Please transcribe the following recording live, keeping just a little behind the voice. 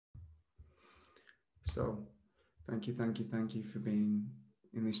So thank you for being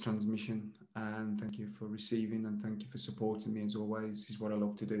in this transmission, and thank you for receiving, and thank you for supporting me as always. This is what I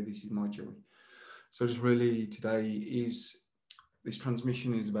love to do. This is my joy. So just really today is this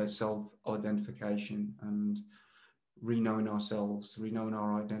transmission is about self-identification and re-knowing ourselves, re-knowing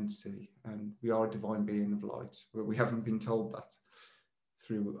our identity. And we are a divine being of light, but we haven't been told that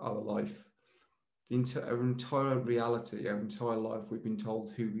through our life. Our entire reality, our entire life, we've been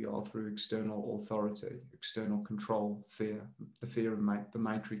told who we are through external authority, external control, fear, the fear of the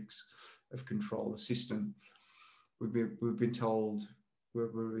matrix of control, the system. We've been told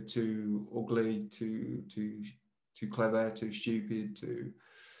we're too ugly, too clever, too stupid, you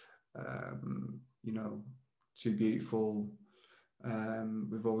know, too beautiful.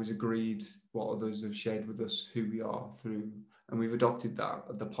 We've always agreed what others have shared with us who we are through, and we've adopted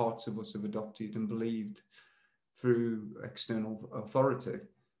that. The parts of us have adopted and believed through external authority,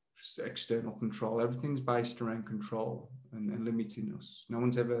 external control. Everything's based around control and limiting us. No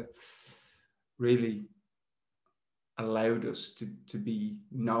one's ever really allowed us to be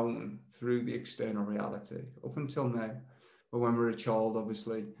known through the external reality up until now. But when we're a child,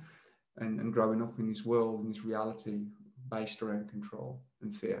 obviously, and growing up in this world, in this reality based around control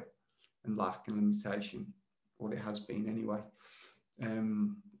and fear and lack and limitation, what it has been anyway.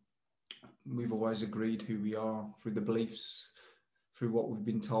 We've always agreed who we are through the beliefs, through what we've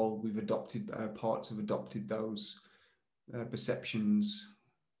been told. We've adopted, our parts have adopted those perceptions,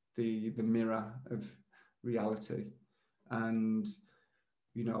 the mirror of reality. And,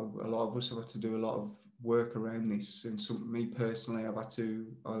 you know, a lot of us have had to do a lot of work around this. And me personally, I've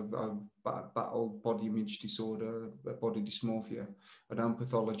battled body image disorder, body dysmorphia. I don't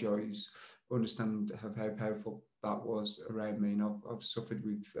pathologize, understand how powerful that was around me. And I've suffered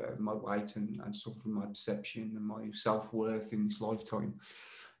with my weight and suffered with my perception and my self-worth in this lifetime.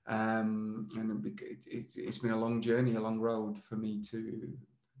 And it's been a long journey, a long road for me to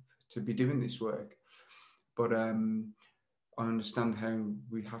be doing this work. But I understand how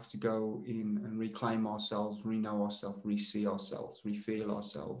we have to go in and reclaim ourselves, re-know ourselves, re-see ourselves, re-feel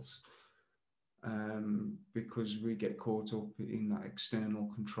ourselves, because we get caught up in that external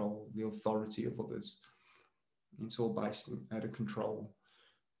control, the authority of others. It's all based out of control.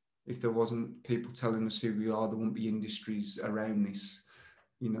 If there wasn't people telling us who we are, there wouldn't be industries around this,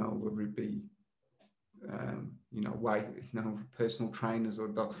 you know, whether it be personal trainers or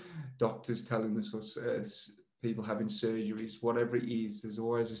doctors telling us, people having surgeries, whatever it is, there's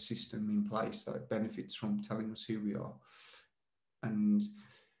always a system in place that benefits from telling us who we are. And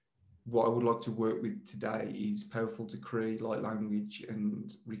what I would like to work with today is powerful decree, light language,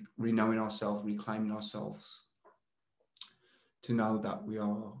 and re-knowing ourselves, reclaiming ourselves, to know that we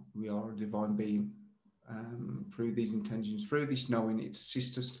are a divine being. Through these intentions, through this knowing, it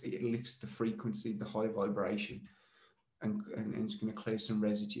assists us, it lifts the frequency, the high vibration, and it's going to clear some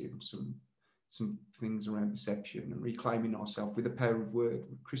residue and some things around perception, and reclaiming ourselves with the power of word.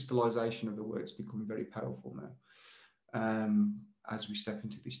 Crystallization of the words becoming very powerful now, as we step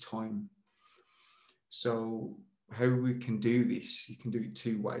into this time. So how we can do this, you can do it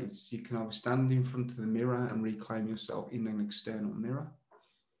two ways. You can either stand in front of the mirror and reclaim yourself in an external mirror,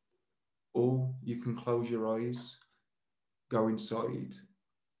 or you can close your eyes, go inside,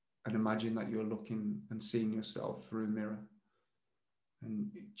 and imagine that you're looking and seeing yourself through a mirror,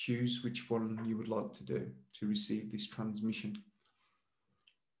 and choose which one you would like to do to receive this transmission,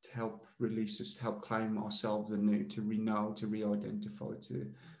 to help release us, to help claim ourselves anew, to re-know, to re-identify,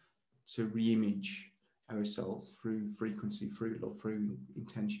 to re-image ourselves through frequency, through love, through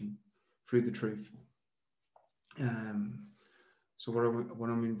intention, through the truth. So what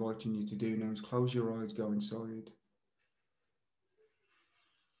I'm inviting you to do now is close your eyes, go inside,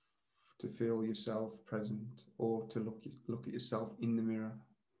 to feel yourself present, or to look at yourself in the mirror.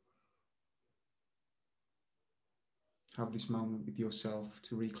 Have this moment with yourself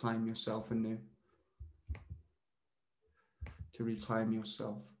to reclaim yourself anew, to reclaim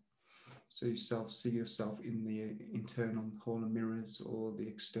yourself. So see yourself in the internal hall of mirrors or the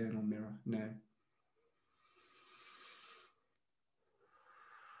external mirror now.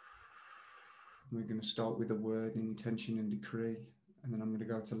 We're going to start with a word, an intention and decree, and then I'm going to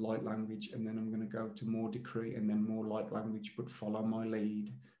go to light language, and then I'm going to go to more decree and then more light language, but follow my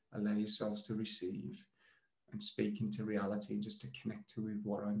lead. Allow yourselves to receive and speak into reality, just to connect with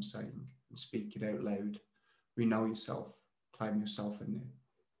what I'm saying and speak it out loud. Re-know yourself, claim yourself anew,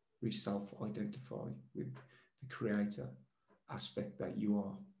 re-self-identify with the creator aspect that you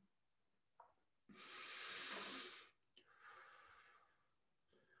are.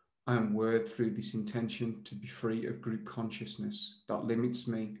 I am word through this intention to be free of group consciousness that limits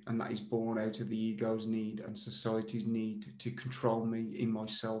me and that is born out of the ego's need and society's need to control me in my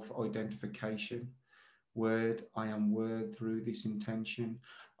self-identification. Word, I am word through this intention.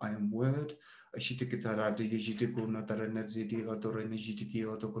 I am word.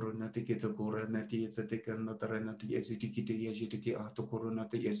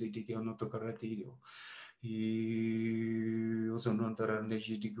 Ozonontarane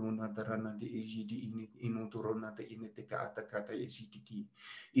jidiguna darana di ejidi inuturona de inetika atakata esitiki.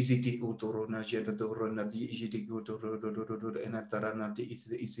 Isiti uturona jedadorona di ejidigudurudurudurud enatarana di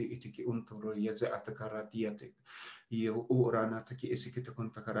isi itiki unturo yeze atakaratiatik. Io urana taki esikita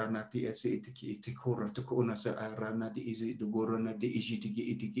kontakarana di esi itiki itikura tukuna sa arana di isi dugurona di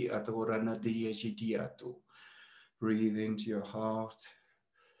ejitiki itiki atorana di ejidiatu. Breathe into your heart.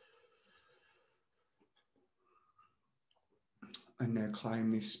 And now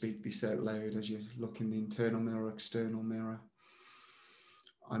claim this, speak this out loud as you look in the internal mirror, external mirror.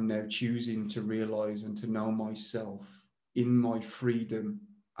 I'm now choosing to realize and to know myself in my freedom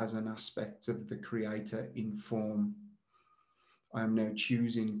as an aspect of the Creator in form. I am now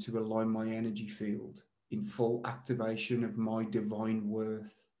choosing to align my energy field in full activation of my divine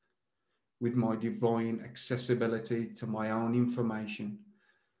worth, with my divine accessibility to my own information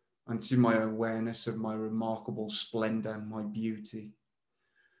and to my awareness of my remarkable splendor and my beauty.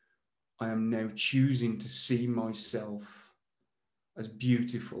 I am now choosing to see myself as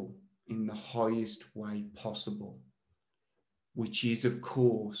beautiful in the highest way possible, which is, of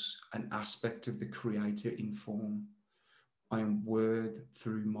course, an aspect of the Creator in form. I am word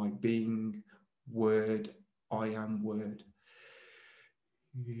through my being, word, I am word.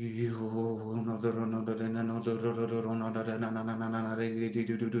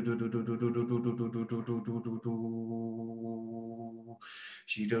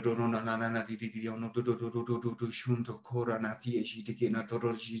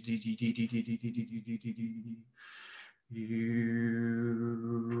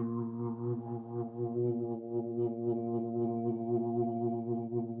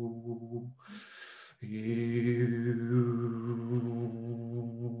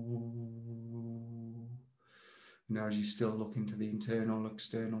 Now, as you still look into the internal,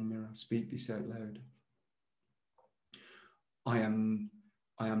 external mirror, speak this out loud. I am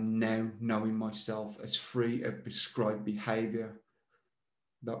now knowing myself as free of prescribed behavior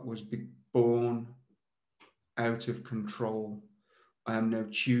that was born out of control. I am now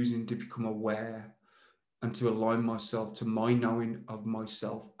choosing to become aware and to align myself to my knowing of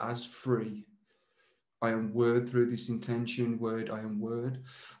myself as free. I am word through this intention, word, I am word.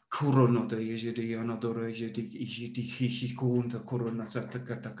 Uranata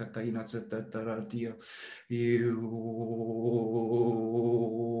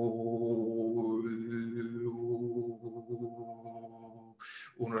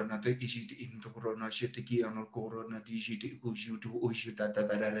ijit into corona shetiki and corona digit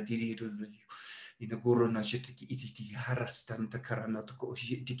in a corona shetiki ititi harastanta karanatoko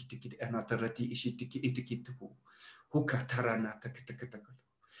shitiki tiki anatarati ishitiki itikituku hukataranata kitakataka.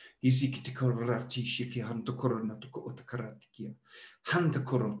 Isikitikorati shiki hanto corona to otakaratikia hanta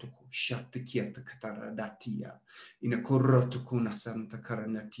korotuku shatikia takataratia in a korotukuna santa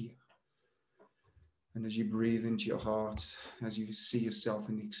karanatia. And as you breathe into your heart, as you see yourself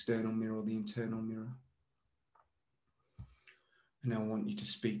in the external mirror or the internal mirror, and I want you to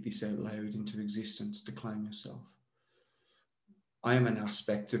speak this out loud into existence, to claim yourself. I am an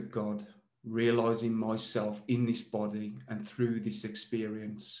aspect of God, realizing myself in this body, and through this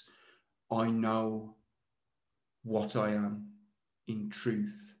experience, I know what I am in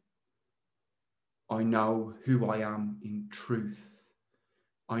truth. I know who I am in truth.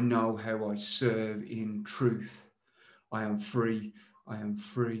 I know how I serve in truth. I am free. I am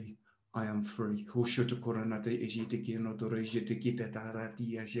free. I am free.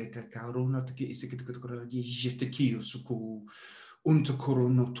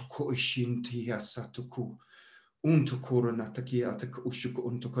 Unto corona taki atak ushuko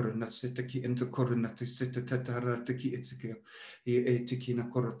unto corona setaki into corona setatara taki etika etikina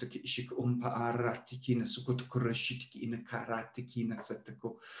korotaki ishik aratikina sukut korashitiki in a karatikina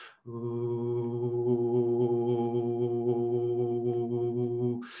setako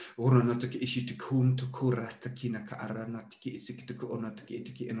oranataki ishitikun to koratakina ka aranatiki isikitiko onataki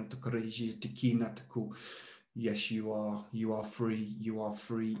etiki enotokoraji tikina taku. Yes, you are. You are free. You are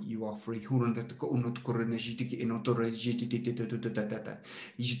free. You are free.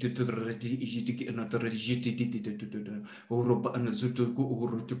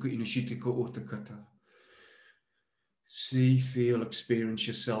 See, feel, experience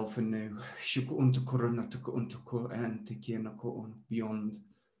yourself anew. Beyond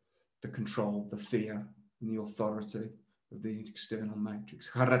the control, the fear, and the authority of the external matrix.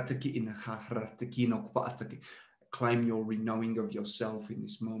 Claim your reknowing of yourself in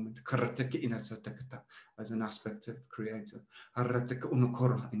this moment as an aspect of the Creator.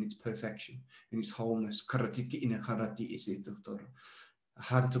 In its perfection, in its wholeness.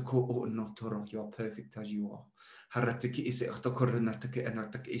 You are perfect as you are.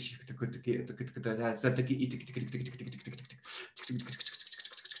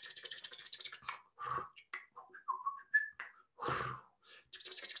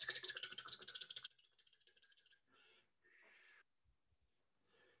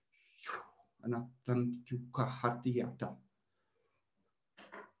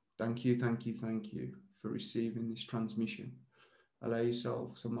 Thank you, thank you, thank you for receiving this transmission. Allow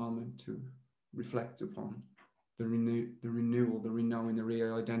yourself a moment to reflect upon the renewal, the renewing, the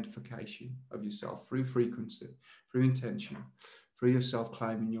re-identification of yourself through frequency, through intention, through yourself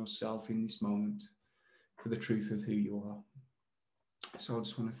claiming yourself in this moment for the truth of who you are. So I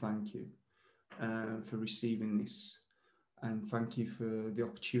just want to thank you for receiving this, and thank you for the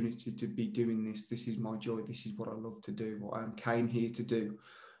opportunity to be doing this. This is my joy. This is what I love to do, what I came here to do,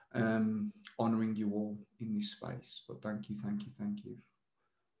 honouring you all in this space. But thank you, thank you, thank you.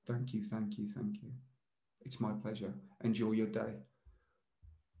 Thank you, thank you, thank you. It's my pleasure. Enjoy your day.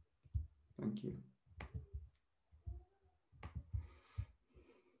 Thank you.